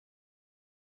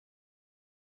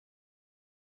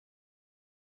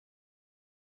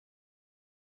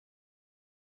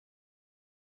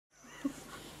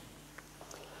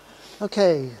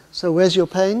Okay, so where's your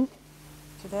pain?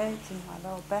 Today it's in my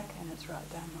lower back and it's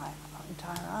right down my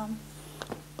entire arm.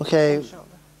 Okay, And shoulder.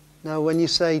 now when you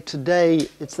say today,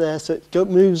 it's there, so it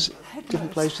moves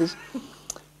different places.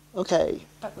 Okay.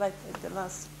 But like the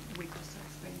last week or so,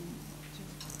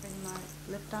 it's been my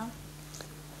left arm.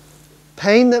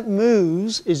 Pain that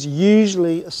moves is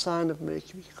usually a sign of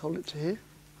mercury. You can hold it to here.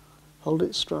 Hold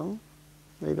it strong.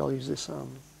 Maybe I'll use this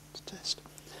arm to test.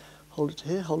 Hold it to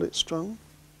here, hold it strong.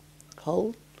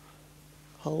 Hold,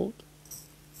 hold.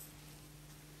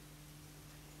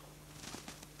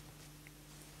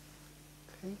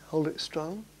 Okay, hold it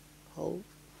strong, hold.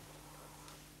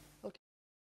 Okay.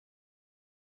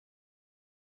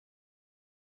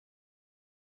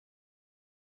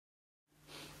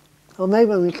 Or maybe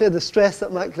when we clear the stress,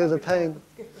 that might clear the pain.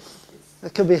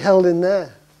 That could be held in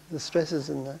there. The stress is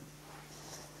in there.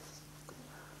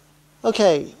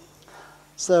 Okay,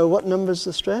 so what number is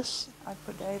the stress? I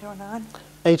put 8 or 9.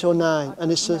 8 or 9,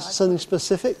 and it's something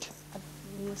specific?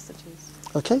 Yes, it is.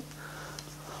 Okay,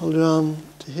 hold your arm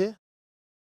to here.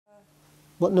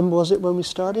 What number was it when we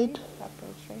started?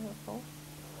 3 or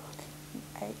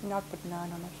 4. 8, not put 9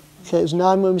 on it. Okay, it was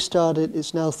 9 when we started,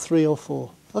 it's now 3 or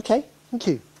 4. Okay, thank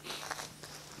you.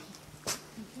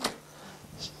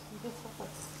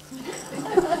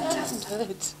 It doesn't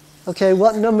hurt. Okay,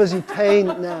 what number is your pain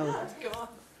now?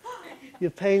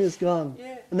 Your pain is gone.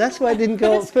 Yeah. And that's why it didn't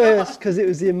go up first, because it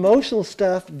was the emotional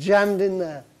stuff jammed in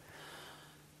there.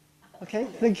 Okay,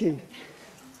 thank you.